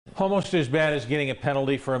Almost as bad as getting a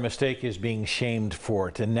penalty for a mistake is being shamed for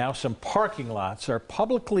it. And now some parking lots are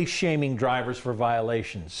publicly shaming drivers for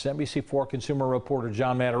violations. NBC4 consumer reporter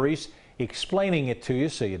John Matarese explaining it to you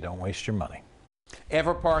so you don't waste your money.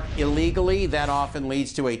 Ever park illegally? That often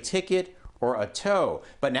leads to a ticket or a tow.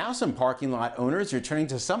 But now some parking lot owners are turning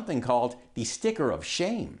to something called the sticker of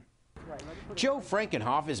shame. Joe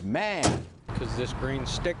Frankenhoff is mad because this green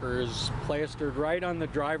sticker is plastered right on the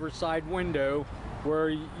driver's side window where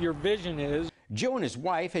your vision is. Joe and his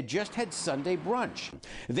wife had just had Sunday brunch.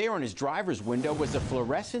 There on his driver's window was a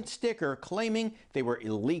fluorescent sticker claiming they were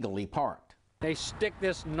illegally parked. They stick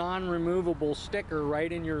this non-removable sticker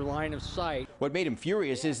right in your line of sight. What made him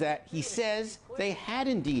furious is that he says they had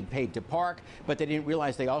indeed paid to park, but they didn't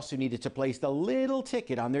realize they also needed to place the little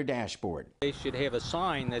ticket on their dashboard. They should have a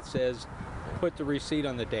sign that says, put the receipt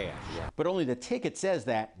on the dash. But only the ticket says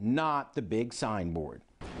that, not the big signboard.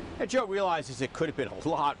 Now, Joe realizes it could have been a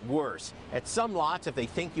lot worse. At some lots, if they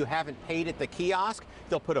think you haven't paid at the kiosk,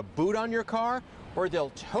 they'll put a boot on your car or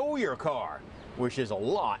they'll tow your car, which is a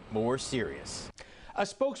lot more serious. A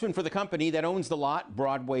spokesman for the company that owns the lot,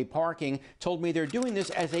 Broadway Parking, told me they're doing this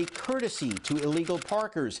as a courtesy to illegal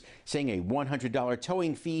parkers, saying a $100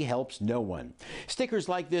 towing fee helps no one. Stickers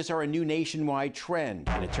like this are a new nationwide trend,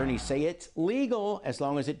 and attorneys say it's legal as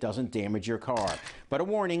long as it doesn't damage your car. But a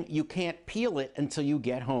warning, you can't peel it until you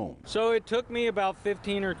get home. So it took me about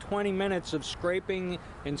 15 or 20 minutes of scraping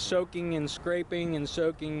and soaking and scraping and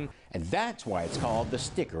soaking. And that's why it's called the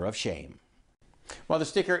sticker of shame. While the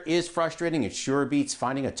sticker is frustrating, it sure beats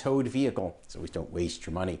finding a towed vehicle, so don't waste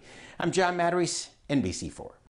your money. I'm John Matarese, NBC4.